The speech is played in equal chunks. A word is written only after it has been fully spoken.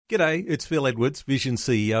G'day, it's Phil Edwards, Vision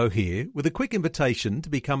CEO here, with a quick invitation to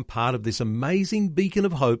become part of this amazing beacon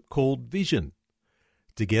of hope called Vision.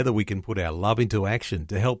 Together we can put our love into action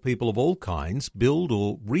to help people of all kinds build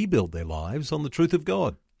or rebuild their lives on the truth of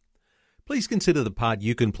God. Please consider the part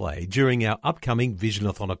you can play during our upcoming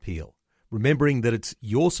Visionathon appeal, remembering that it's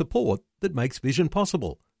your support that makes Vision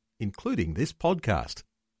possible, including this podcast.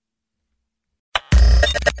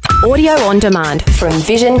 Audio on demand from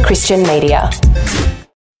Vision Christian Media.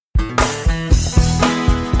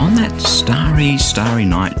 On that starry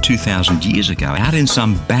night 2,000 years ago, out in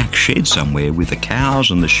some back shed somewhere with the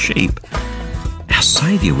cows and the sheep, our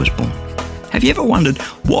Saviour was born. Have you ever wondered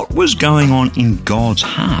what was going on in God's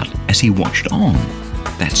heart as he watched on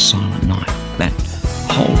that silent night, that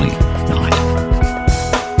holy night?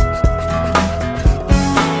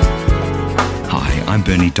 Hi, I'm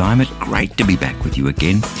Bernie Diamond. Great to be back with you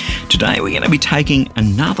again. Today we're going to be taking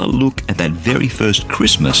another look at that very first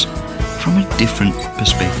Christmas from a different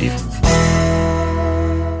perspective.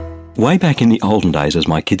 Way back in the olden days, as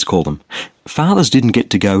my kids call them, fathers didn't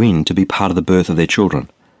get to go in to be part of the birth of their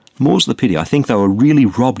children. More's the pity. I think they were really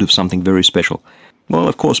robbed of something very special. Well,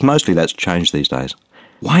 of course, mostly that's changed these days.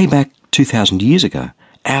 Way back 2,000 years ago,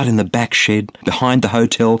 out in the back shed, behind the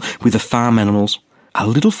hotel with the farm animals, a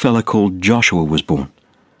little fella called Joshua was born.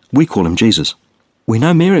 We call him Jesus. We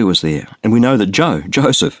know Mary was there, and we know that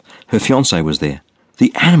Joseph, her fiancé, was there.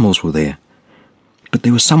 The animals were there. But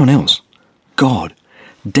there was someone else. God,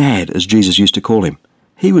 Dad, as Jesus used to call him.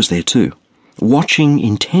 He was there too, watching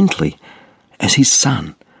intently as his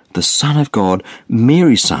son, the Son of God,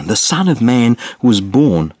 Mary's son, the Son of Man, was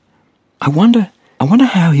born. I wonder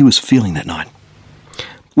how he was feeling that night.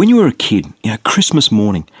 When you were a kid, Christmas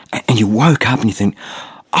morning, and you woke up and you think,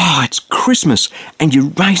 oh, it's Christmas, and you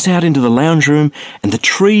race out into the lounge room, and the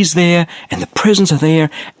tree's there, and the presents are there,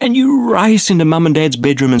 and you race into Mum and Dad's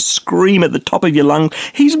bedroom and scream at the top of your lungs,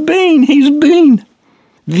 he's been!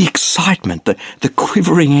 The excitement, the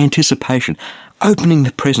quivering anticipation, opening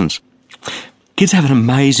the presents. Kids have an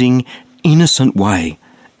amazing, innocent way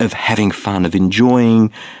of having fun, of enjoying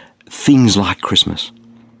things like Christmas.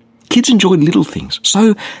 Kids enjoy little things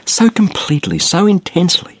so completely, so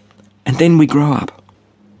intensely, and then we grow up.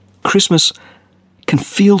 Christmas can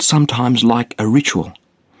feel sometimes like a ritual.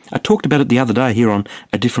 I talked about it the other day here on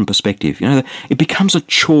A Different Perspective. It becomes a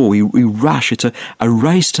chore. We rush. It's a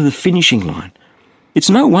race to the finishing line.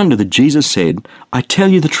 It's no wonder that Jesus said, I tell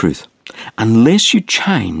you the truth, unless you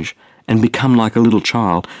change and become like a little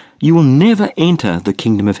child, you will never enter the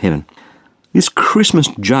kingdom of heaven. This Christmas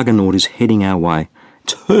juggernaut is heading our way.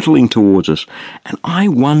 It's hurtling towards us. And I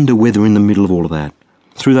wonder whether in the middle of all of that,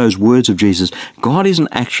 through those words of Jesus, God isn't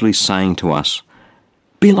actually saying to us,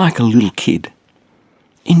 be like a little kid.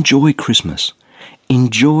 Enjoy Christmas.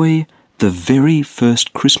 Enjoy the very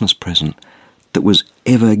first Christmas present that was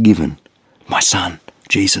ever given. My son,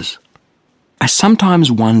 Jesus. I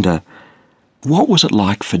sometimes wonder, what was it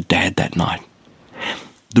like for Dad that night?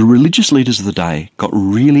 The religious leaders of the day got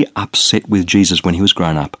really upset with Jesus when he was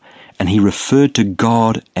grown up, and he referred to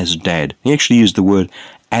God as Dad. He actually used the word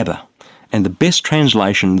Abba. And the best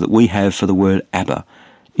translation that we have for the word Abba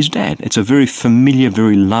is Dad. It's a very familiar,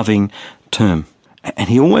 very loving term. And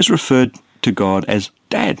he always referred to God as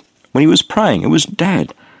Dad. When he was praying, it was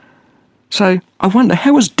Dad. So I wonder,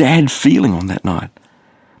 how was Dad feeling on that night?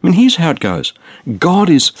 I mean, here's how it goes. God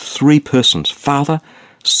is three persons, Father,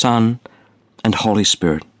 Son, and Holy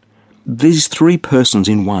Spirit. These three persons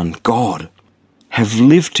in one, God, have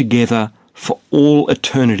lived together for all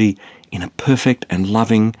eternity in a perfect and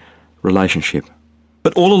loving relationship.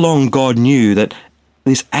 But all along, God knew that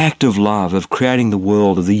this act of love, of creating the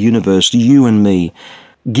world, of the universe, you and me,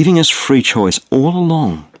 giving us free choice, all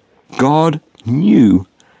along, God knew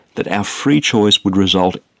that our free choice would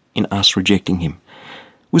result in us rejecting him.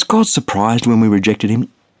 Was God surprised when we rejected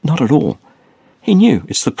him? Not at all. He knew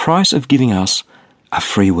it's the price of giving us a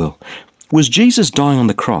free will. Was Jesus dying on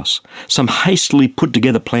the cross some hastily put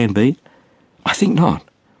together plan B? I think not.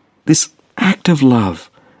 This act of love,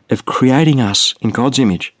 of creating us in God's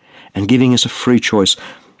image and giving us a free choice,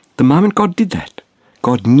 the moment God did that,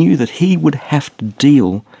 God knew that he would have to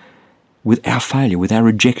deal with our failure, with our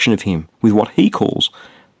rejection of him, with what he calls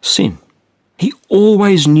sin. He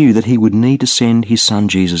always knew that he would need to send his son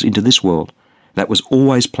Jesus into this world. That was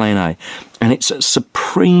always plan A. And it's a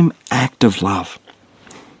supreme act of love.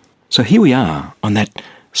 So here we are on that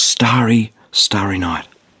starry night.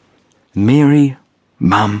 Mary,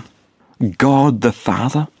 Mum, God the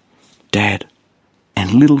Father, Dad,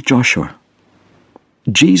 and little Joshua.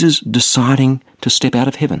 Jesus deciding to step out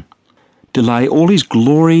of heaven, to lay all his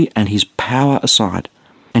glory and his power aside,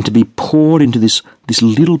 and to be poured into this this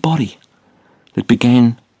little body that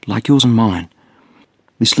began like yours and mine,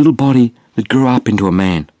 this little body that grew up into a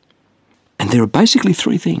man. And there are basically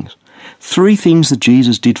three things that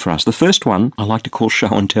Jesus did for us. The first one I like to call show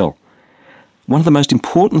and tell. One of the most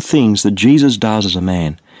important things that Jesus does as a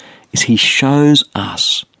man is he shows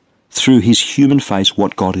us through his human face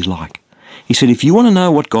what God is like. He said, if you want to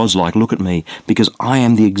know what God's like, look at me, because I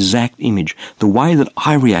am the exact image. The way that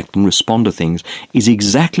I react and respond to things is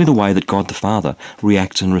exactly the way that God the Father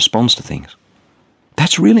reacts and responds to things.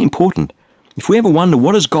 That's really important. If we ever wonder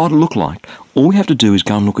what does God look like, all we have to do is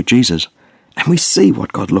go and look at Jesus, and we see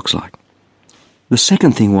what God looks like. The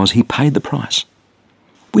second thing was he paid the price.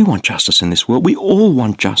 We want justice in this world. We all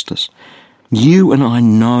want justice. You and I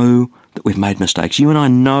know that we've made mistakes. You and I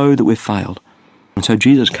know that we've failed. And so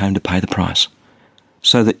Jesus came to pay the price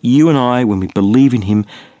so that you and I, when we believe in him,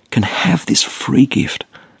 can have this free gift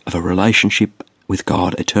of a relationship with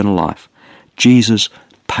God, eternal life. Jesus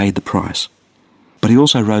paid the price. But he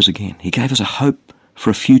also rose again. He gave us a hope for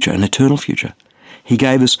a future, an eternal future. He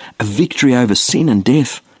gave us a victory over sin and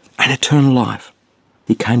death and eternal life.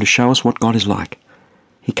 He came to show us what God is like.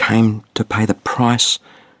 He came to pay the price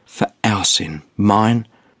for our sin, mine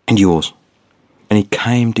and yours. And he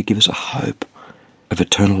came to give us a hope of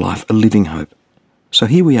eternal life, a living hope. So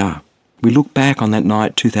here we are. We look back on that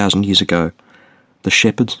night 2,000 years ago. The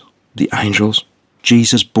shepherds, the angels,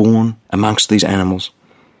 Jesus born amongst these animals.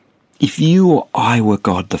 If you or I were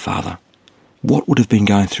God the Father, what would have been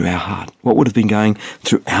going through our heart? What would have been going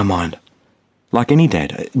through our mind? Like any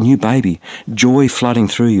dad, a new baby, joy flooding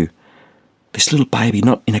through you. This little baby,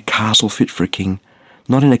 not in a castle fit for a king,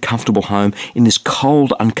 not in a comfortable home, in this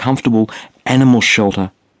cold, uncomfortable animal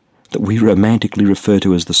shelter that we romantically refer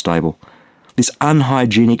to as the stable. This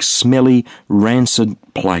unhygienic, smelly, rancid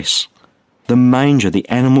place. The manger, the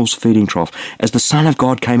animal's feeding trough. As the Son of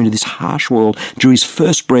God came into this harsh world, drew his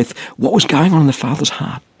first breath, what was going on in the Father's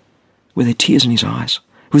heart? Were there tears in his eyes?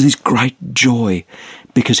 Was this great joy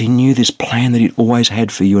because he knew this plan that he'd always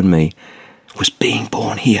had for you and me was being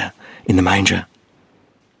born here in the manger.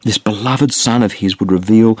 This beloved Son of his would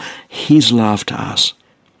reveal his love to us.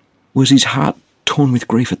 Was his heart torn with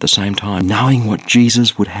grief at the same time, knowing what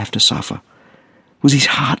Jesus would have to suffer? Was his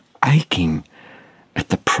heart aching at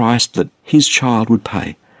the price that his child would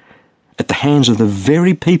pay at the hands of the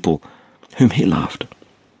very people whom he loved?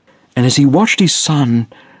 And as he watched his son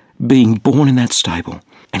being born in that stable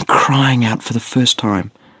and crying out for the first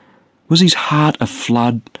time, was his heart a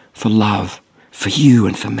flood for love for you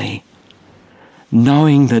and for me?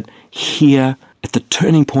 Knowing that here at the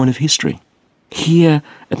turning point of history, here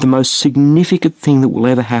at the most significant thing that will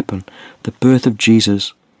ever happen, the birth of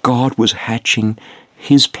Jesus, God was hatching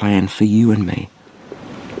his plan for you and me.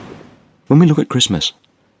 When we look at Christmas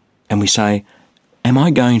and we say, am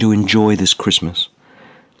I going to enjoy this Christmas?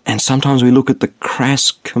 And sometimes we look at the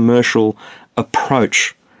crass commercial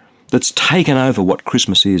approach that's taken over what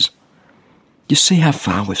Christmas is. You see how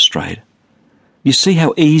far we've strayed. You see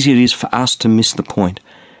how easy it is for us to miss the point.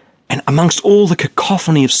 And amongst all the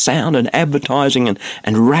cacophony of sound and advertising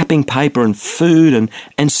and wrapping paper and food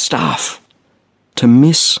and stuff, to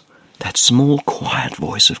miss that small quiet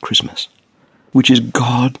voice of Christmas, which is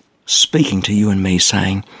God speaking to you and me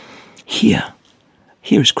saying, here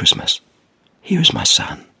is Christmas. Here is my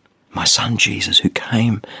son Jesus, who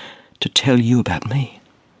came to tell you about me,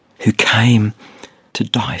 who came to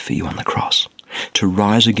die for you on the cross, to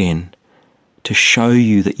rise again, to show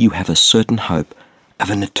you that you have a certain hope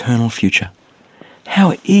of an eternal future.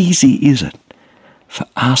 How easy is it for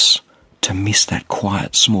us to miss that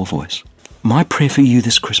quiet, small voice? My prayer for you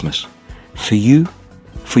this Christmas, for you,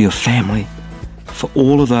 for your family, for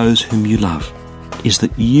all of those whom you love, is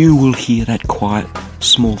that you will hear that quiet,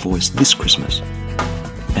 small voice this Christmas.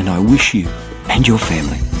 And I wish you and your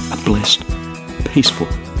family a blessed, peaceful,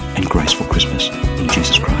 and graceful Christmas in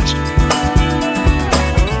Jesus Christ.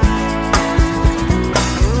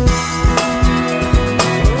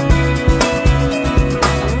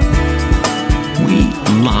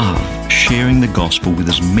 Love sharing the gospel with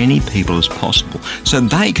as many people as possible so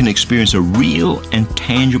they can experience a real and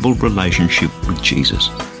tangible relationship with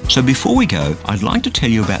Jesus. So before we go, I'd like to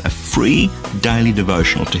tell you about a free daily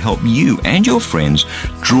devotional to help you and your friends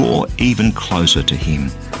draw even closer to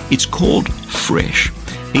Him. It's called Fresh.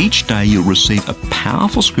 Each day you'll receive a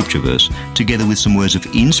powerful scripture verse together with some words of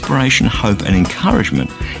inspiration, hope and encouragement.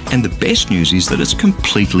 And the best news is that it's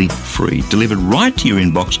completely free, delivered right to your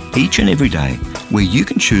inbox each and every day, where you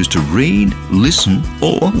can choose to read, listen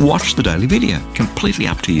or watch the daily video. Completely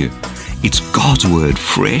up to you. It's God's Word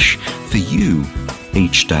fresh for you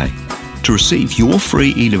each day. To receive your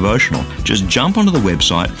free e-devotional, just jump onto the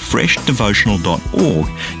website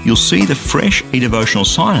freshdevotional.org. You'll see the Fresh e-devotional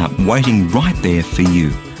sign-up waiting right there for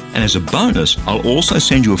you. And as a bonus, I'll also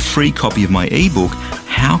send you a free copy of my ebook,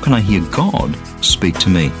 How Can I Hear God Speak to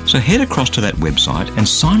Me? So head across to that website and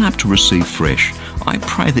sign up to receive Fresh. I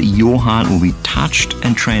pray that your heart will be touched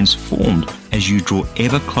and transformed as you draw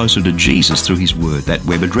ever closer to Jesus through His Word. That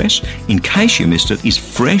web address, in case you missed it, is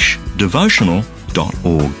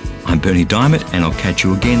freshdevotional.org. I'm Bernie Diamond, and I'll catch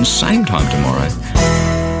you again same time tomorrow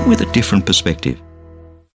with a different perspective.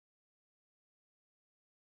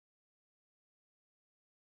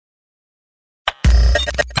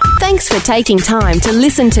 Thanks for taking time to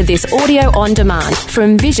listen to this audio on demand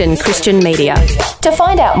from Vision Christian Media. To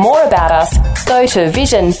find out more about us, go to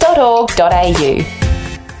vision.org.au.